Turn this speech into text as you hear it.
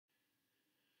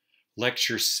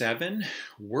Lecture 7,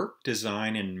 Work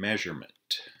Design and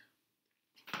Measurement.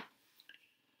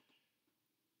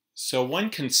 So one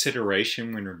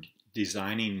consideration when we're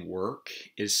designing work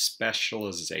is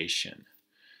specialization.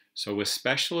 So with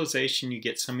specialization you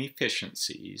get some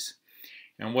efficiencies,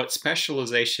 and what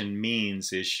specialization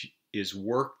means is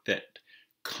work that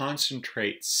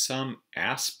concentrates some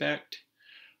aspect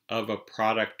of a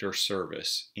product or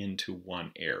service into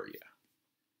one area.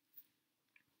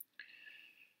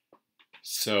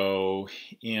 So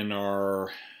in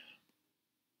our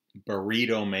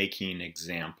burrito making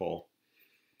example,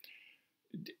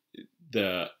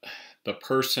 the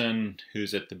person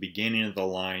who's at the beginning of the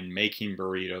line making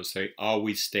burritos, they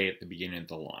always stay at the beginning of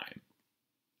the line.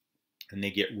 And they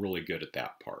get really good at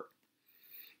that part.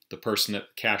 The person at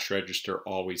the cash register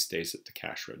always stays at the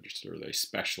cash register. They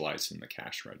specialize in the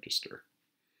cash register.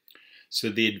 So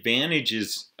the advantage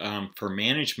is for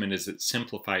management is it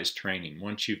simplifies training.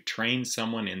 Once you've trained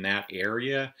someone in that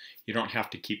area, you don't have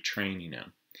to keep training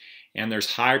them. And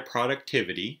there's high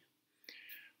productivity,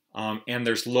 and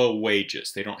there's low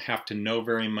wages. They don't have to know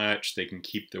very much. They can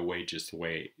keep their wages the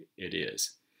way it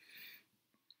is.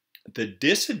 The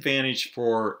disadvantage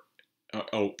for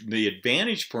the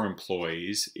advantage for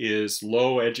employees is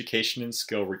low education and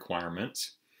skill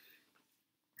requirements.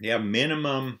 They have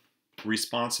minimum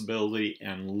responsibility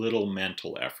and little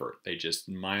mental effort. They just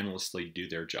mindlessly do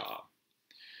their job.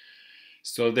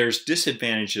 So there's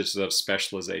disadvantages of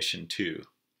specialization too.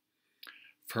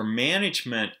 For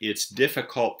management, it's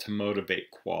difficult to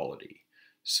motivate quality.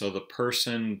 So the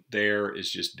person there is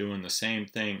just doing the same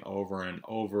thing over and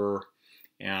over,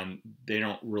 and they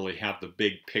don't really have the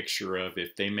big picture of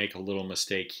if they make a little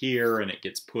mistake here and it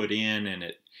gets put in and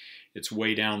it's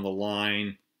way down the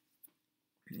line.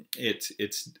 It's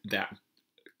that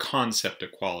concept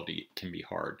of quality can be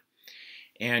hard.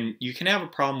 And you can have a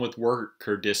problem with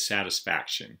worker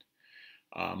dissatisfaction.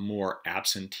 More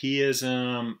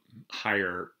absenteeism,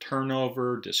 higher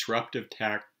turnover, disruptive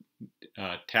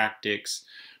tactics,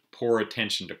 poor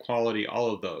attention to quality,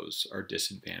 all of those are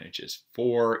disadvantages.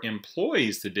 For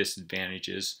employees, the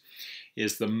disadvantages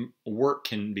is the work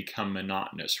can become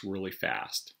monotonous really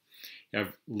fast. You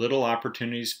have little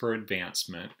opportunities for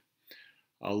advancement,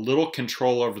 a little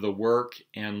control over the work,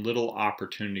 and little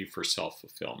opportunity for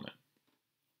self-fulfillment.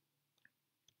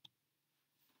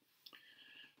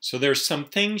 So there's some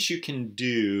things you can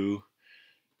do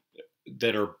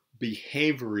that are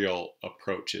behavioral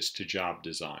approaches to job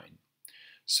design.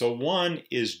 So one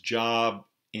is job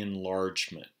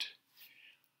enlargement.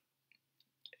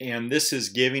 And this is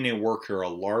giving a worker a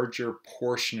larger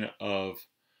portion of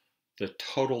the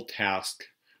total task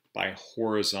by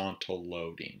horizontal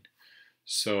loading.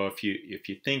 So if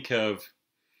you think of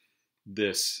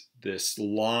this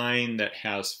line that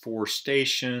has 4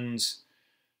 stations,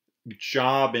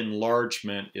 job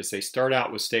enlargement is they start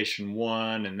out with station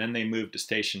 1 and then they move to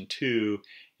station 2,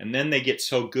 and then they get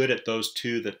so good at those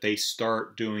 2 that they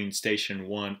start doing station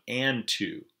 1 and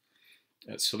 2.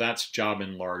 So that's job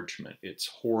enlargement. It's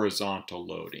horizontal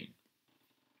loading.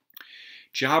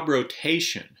 Job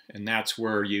rotation, and that's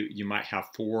where you might have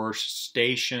 4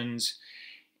 stations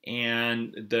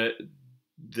and the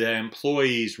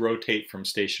employees rotate from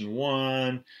station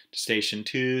 1 to station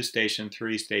 2, station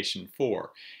 3, station 4.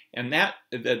 And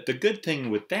the good thing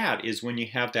with that is when you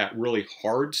have that really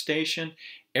hard station,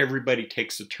 everybody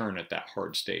takes a turn at that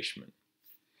hard station.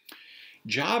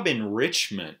 Job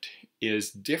enrichment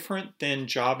is different than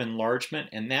job enlargement,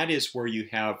 and that is where you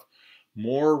have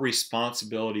more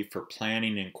responsibility for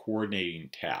planning and coordinating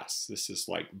tasks. This is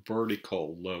like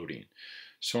vertical loading.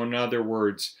 So in other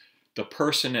words, the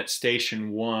person at station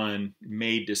 1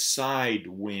 may decide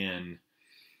when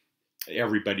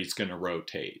everybody's going to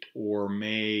rotate, or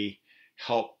may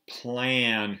help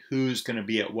plan who's going to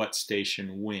be at what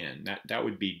station when. That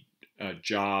would be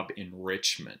job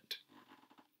enrichment.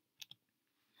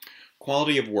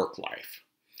 Quality of work life.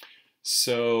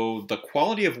 So the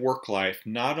quality of work life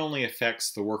not only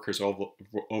affects the worker's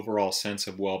overall sense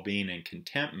of well-being and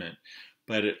contentment,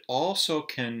 but it also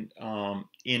can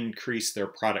increase their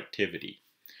productivity.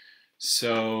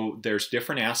 So there's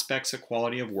different aspects of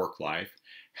quality of work life.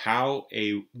 How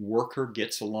a worker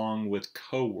gets along with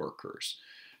coworkers.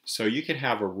 So you could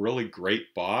have a really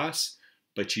great boss,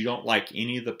 but you don't like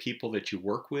any of the people that you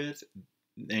work with,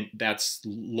 and that's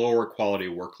lower quality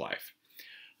of work life.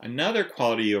 Another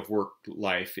quality of work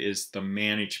life is the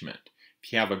management.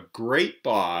 If you have a great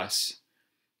boss,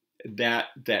 that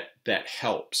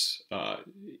helps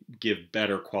give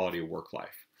better quality of work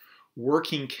life.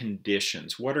 Working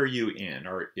conditions. What are you in?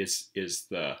 Are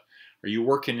you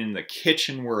working in the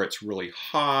kitchen where it's really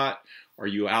hot? Are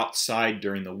you outside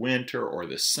during the winter or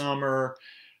the summer?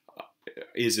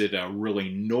 Is it a really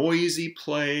noisy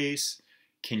place?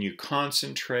 Can you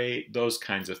concentrate? Those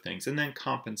kinds of things. And then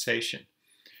compensation.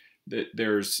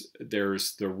 There's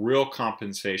the real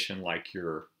compensation, like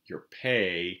your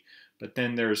pay, but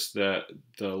then there's the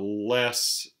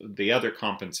other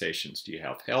compensations. Do you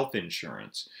have health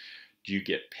insurance? Do you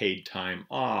get paid time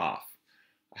off?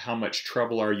 How much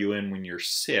trouble are you in when you're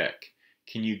sick?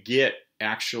 Can you get,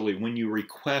 actually, when you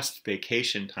request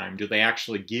vacation time, do they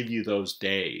actually give you those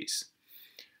days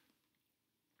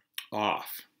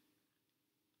off?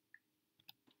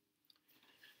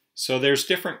 So there's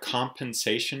different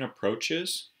compensation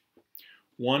approaches.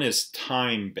 One is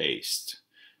time-based.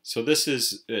 So this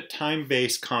is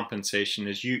time-based compensation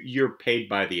is you're paid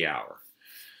by the hour.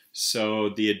 So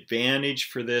the advantage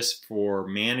for this for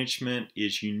management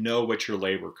is you know what your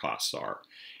labor costs are.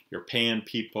 You're paying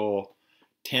people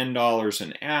 $10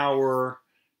 an hour.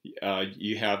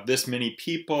 You have this many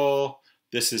people.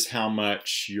 This is how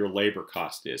much your labor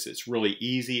cost is. It's really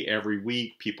easy. Every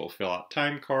week people fill out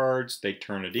time cards. They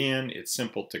turn it in. It's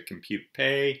simple to compute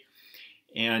pay.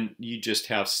 And you just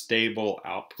have stable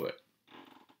output.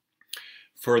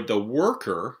 For the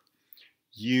worker,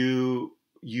 you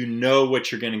know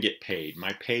what you're going to get paid.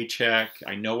 My paycheck,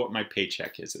 I know what my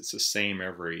paycheck is. It's the same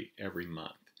every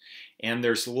month. And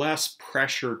there's less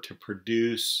pressure to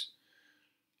produce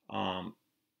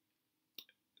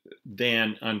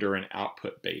than under an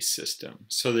output-based system.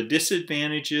 So the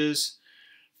disadvantages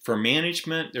for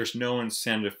management, there's no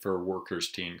incentive for workers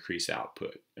to increase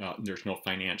output. There's no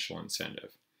financial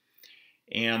incentive.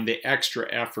 And the extra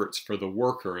efforts for the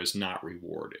worker is not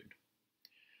rewarded.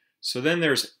 So then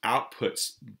there's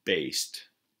outputs-based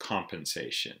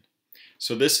compensation.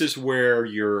 So this is where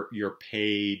you're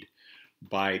paid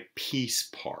by piece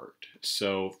part.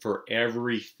 So for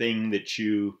everything that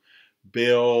you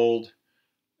build,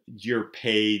 you're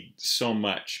paid so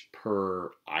much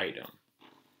per item.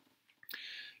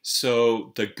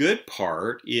 So the good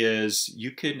part is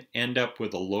you can end up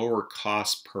with a lower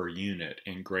cost per unit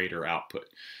and greater output.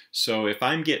 So if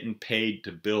I'm getting paid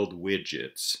to build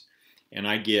widgets and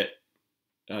I get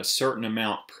a certain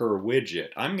amount per widget,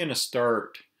 I'm going to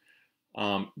start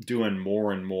doing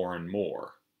more and more and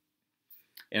more.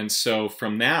 And so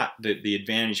from that, the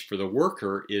advantage for the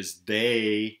worker is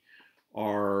they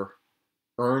are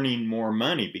earning more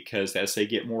money, because as they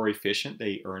get more efficient,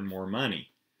 they earn more money.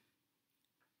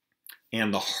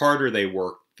 And the harder they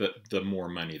work, the more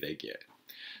money they get.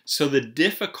 So the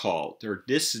difficult or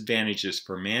disadvantages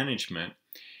for management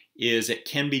is it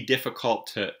can be difficult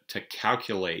to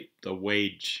calculate the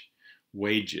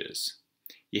wages.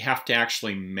 You have to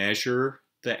actually measure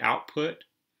the output,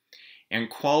 and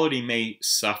quality may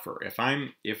suffer. If I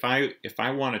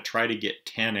want to try to get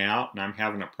 10 out and I'm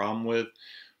having a problem with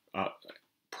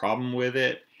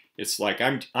it, it's like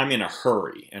I'm in a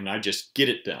hurry and I just get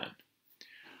it done.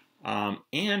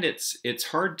 And it's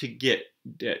hard to get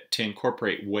to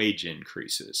incorporate wage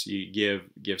increases. You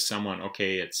give someone,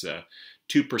 okay, it's a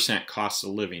 2% cost of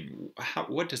living.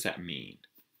 What does that mean?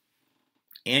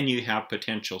 And you have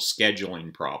potential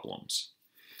scheduling problems.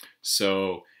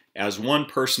 So as one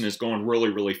person is going really,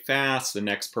 really fast, the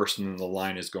next person in the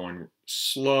line is going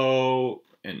slow,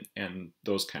 and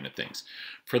those kind of things.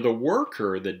 For the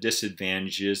worker, the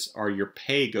disadvantages are your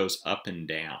pay goes up and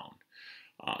down.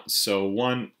 So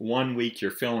one week you're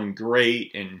feeling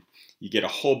great and you get a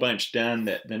whole bunch done.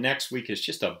 That the next week is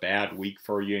just a bad week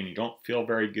for you and you don't feel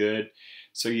very good.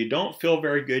 So you don't feel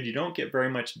very good, you don't get very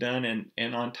much done,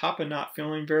 and on top of not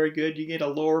feeling very good, you get a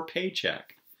lower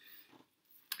paycheck.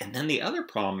 And then the other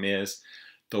problem is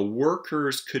the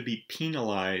workers could be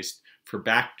penalized for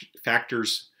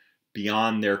factors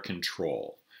beyond their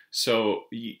control. So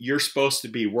you're supposed to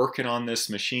be working on this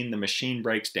machine, the machine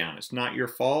breaks down. It's not your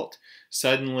fault.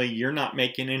 Suddenly you're not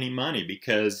making any money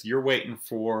because you're waiting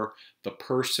for the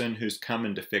person who's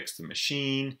coming to fix the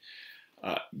machine.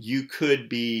 You could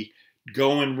be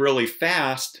going really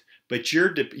fast, but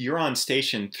you're on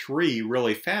station 3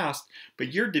 really fast,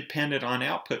 but you're dependent on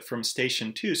output from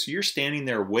station 2. So you're standing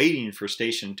there waiting for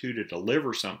station 2 to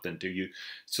deliver something to you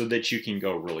so that you can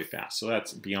go really fast. So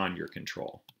that's beyond your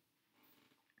control.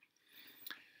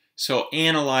 So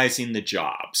analyzing the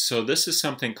job. So this is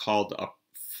something called a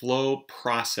flow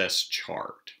process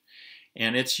chart.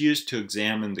 And it's used to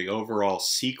examine the overall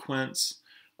sequence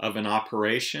of an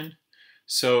operation.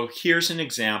 So here's an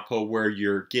example where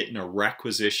you're getting a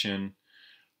requisition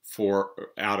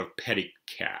out of petty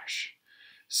cash.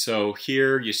 So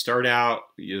here you start out,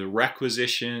 the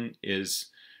requisition is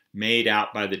made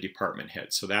out by the department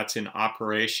head. So that's in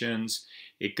operations.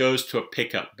 it goes to a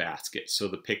pickup basket. So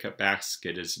the pickup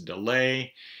basket is a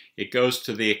delay. It goes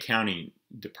to the accounting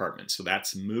department. So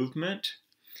that's movement.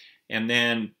 And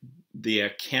then the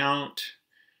account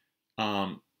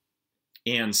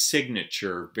and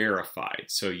signature verified.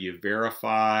 So you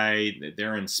verify that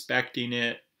they're inspecting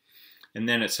it, and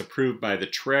then it's approved by the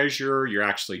treasurer. You're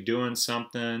actually doing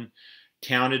something.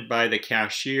 Counted by the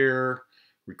cashier,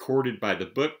 recorded by the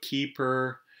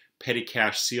bookkeeper, petty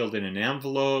cash sealed in an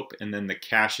envelope, and then the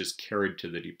cash is carried to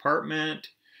the department.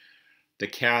 The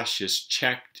cash is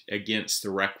checked against the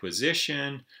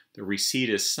requisition, the receipt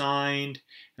is signed,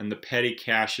 and the petty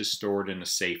cash is stored in a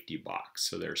safety box.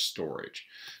 So there's storage.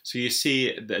 So you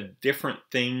see the different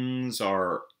things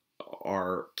are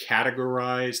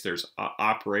categorized. There's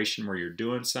operation where you're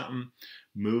doing something,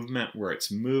 movement where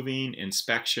it's moving,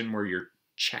 inspection where you're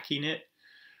checking it.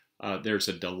 There's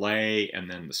a delay, and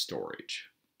then the storage.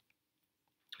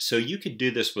 So you could do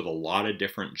this with a lot of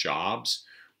different jobs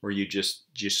where you just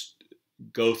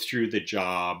go through the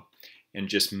job and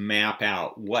just map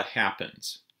out what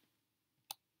happens.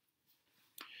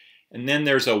 And then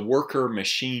there's a worker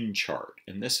machine chart,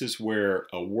 and this is where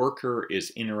a worker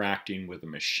is interacting with a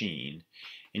machine,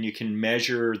 and you can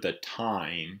measure the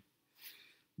time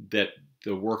that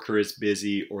the worker is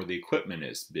busy or the equipment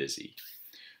is busy.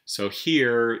 So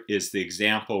here is the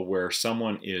example where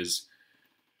someone is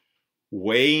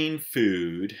weighing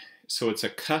food. So it's a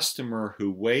customer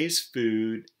who weighs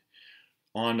food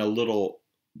on a little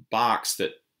box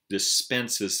that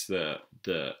dispenses the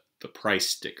price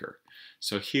sticker.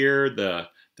 So here the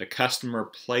customer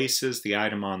places the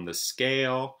item on the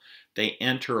scale, they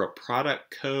enter a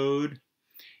product code,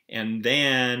 and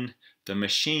then the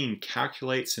machine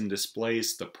calculates and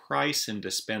displays the price and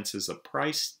dispenses a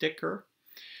price sticker.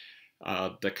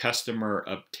 The customer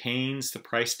obtains the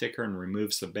price sticker and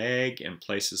removes the bag and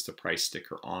places the price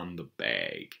sticker on the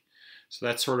bag. So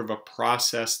that's sort of a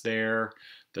process there.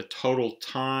 The total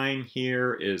time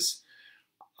here is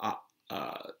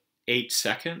 8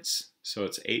 seconds. So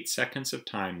it's 8 seconds of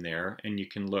time there. And you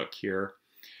can look here.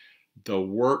 The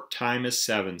work time is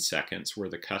 7 seconds where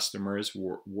the customer is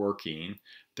working.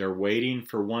 They're waiting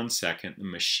for 1 second. The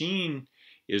machine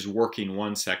is working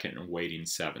 1 second and waiting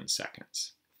 7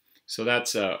 seconds. So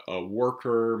that's a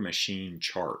worker machine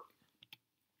chart.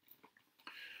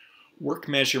 Work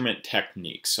measurement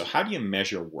techniques. So how do you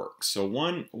measure work? So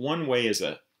one way is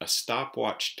a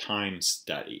stopwatch time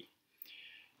study.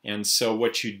 And so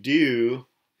what you do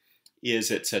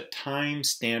is it's a time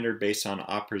standard based on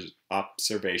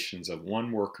observations of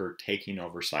one worker taking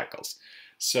over cycles.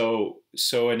 So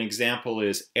an example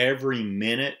is every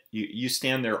minute, you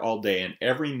stand there all day, and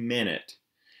every minute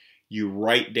you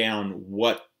write down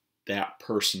what that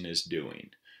person is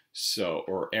doing. So,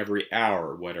 or every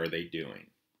hour, what are they doing?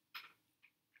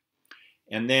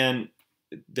 And then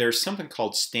there's something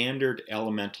called standard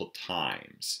elemental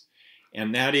times.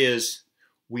 And that is,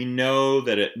 we know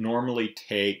that it normally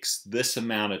takes this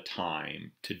amount of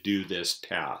time to do this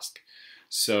task.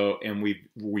 So, and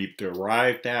we've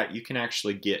derived that. You can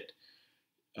actually get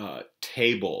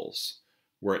tables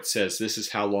where it says this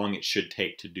is how long it should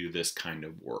take to do this kind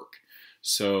of work.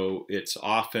 So it's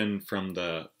often from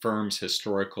the firm's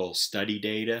historical study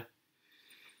data.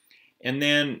 And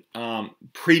then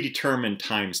predetermined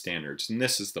time standards, and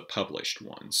this is the published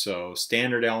one. So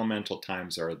standard elemental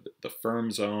times are the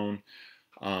firm's own.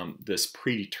 This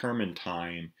predetermined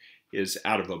time is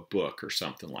out of a book or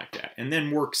something like that. And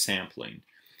then work sampling.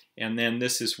 And then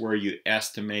this is where you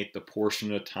estimate the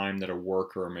portion of time that a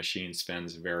worker or machine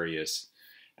spends various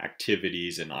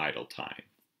activities and idle time.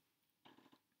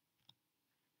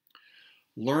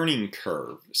 Learning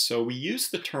curve. So we use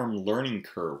the term learning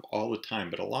curve all the time,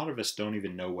 but a lot of us don't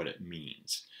even know what it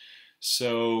means.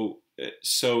 So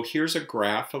here's a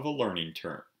graph of a learning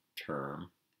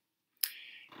term.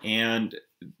 And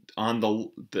on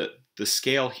the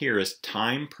scale here is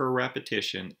time per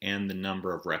repetition and the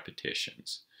number of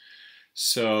repetitions.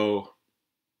 So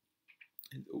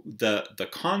the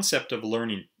concept of a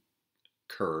learning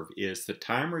curve is the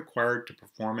time required to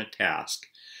perform a task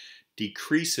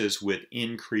decreases with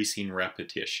increasing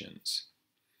repetitions.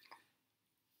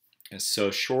 And so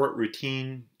short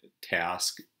routine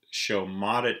tasks show a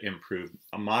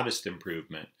modest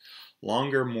improvement.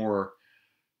 Longer, more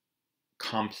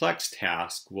complex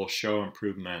tasks will show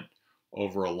improvement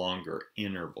over a longer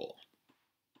interval.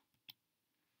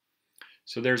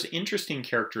 So there's interesting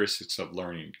characteristics of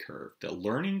learning curve. The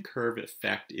learning curve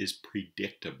effect is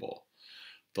predictable.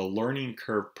 The learning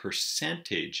curve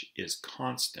percentage is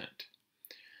constant.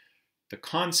 The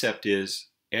concept is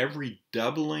every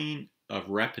doubling of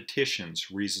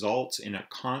repetitions results in a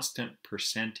constant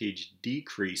percentage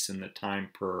decrease in the time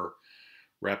per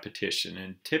repetition,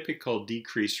 and typical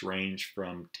decrease range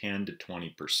from 10 to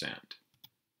 20%.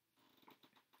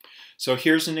 So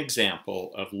here's an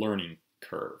example of learning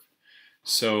curve.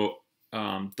 So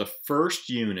the first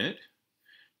unit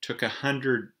took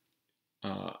 100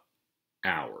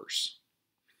 hours.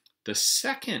 The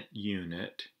second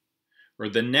unit, or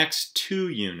the next 2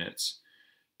 units,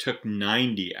 took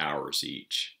 90 hours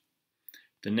each.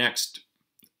 The next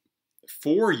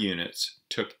 4 units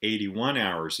took 81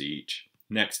 hours each.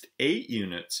 Next 8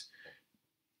 units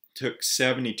took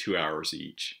 72 hours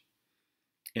each.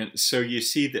 And so you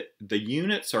see that the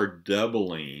units are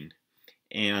doubling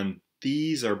and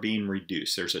these are being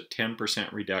reduced. There's a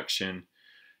 10% reduction,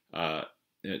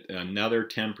 another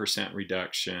 10%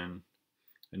 reduction,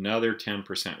 another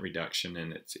 10% reduction,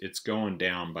 and it's going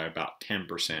down by about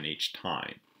 10% each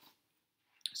time.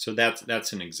 So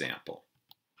that's an example.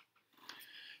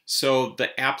 So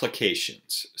the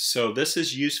applications. So this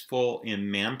is useful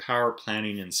in manpower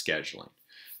planning and scheduling.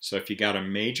 So if you got a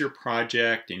major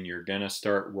project and you're going to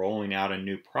start rolling out a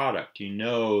new product, you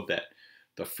know that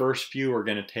the first few are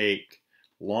going to take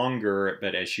longer,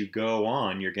 but as you go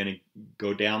on, you're going to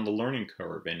go down the learning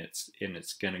curve and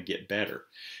it's going to get better.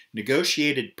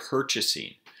 Negotiated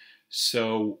purchasing.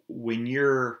 So when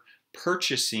you're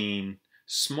purchasing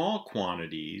small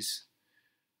quantities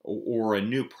or a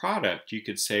new product, you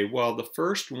could say, well, the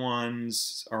first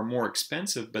ones are more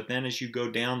expensive, but then as you go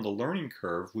down the learning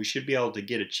curve, we should be able to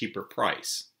get a cheaper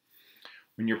price.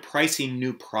 When you're pricing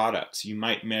new products, you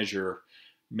might measure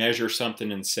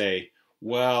something and say,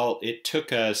 well, it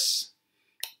took us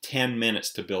 10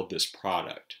 minutes to build this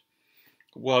product.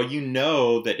 Well, you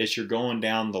know that as you're going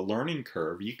down the learning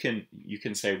curve, you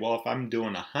can say, well, if I'm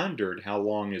doing 100, how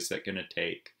long is that going to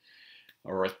take?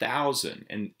 Or 1,000,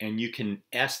 and you can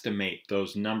estimate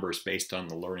those numbers based on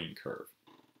the learning curve.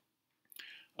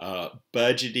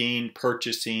 Budgeting,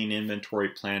 purchasing, inventory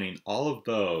planning, all of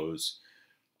those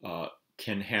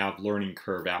can have learning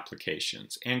curve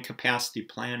applications, and capacity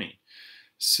planning.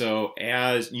 So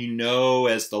as you know,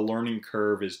 as the learning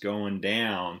curve is going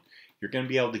down, you're going to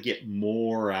be able to get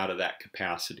more out of that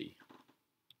capacity.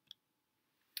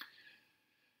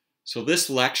 So this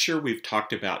lecture, we've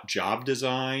talked about job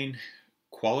design,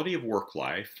 quality of work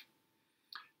life,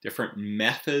 different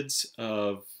methods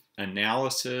of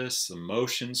analysis,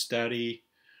 emotion study,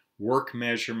 work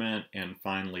measurement, and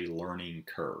finally learning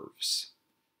curves.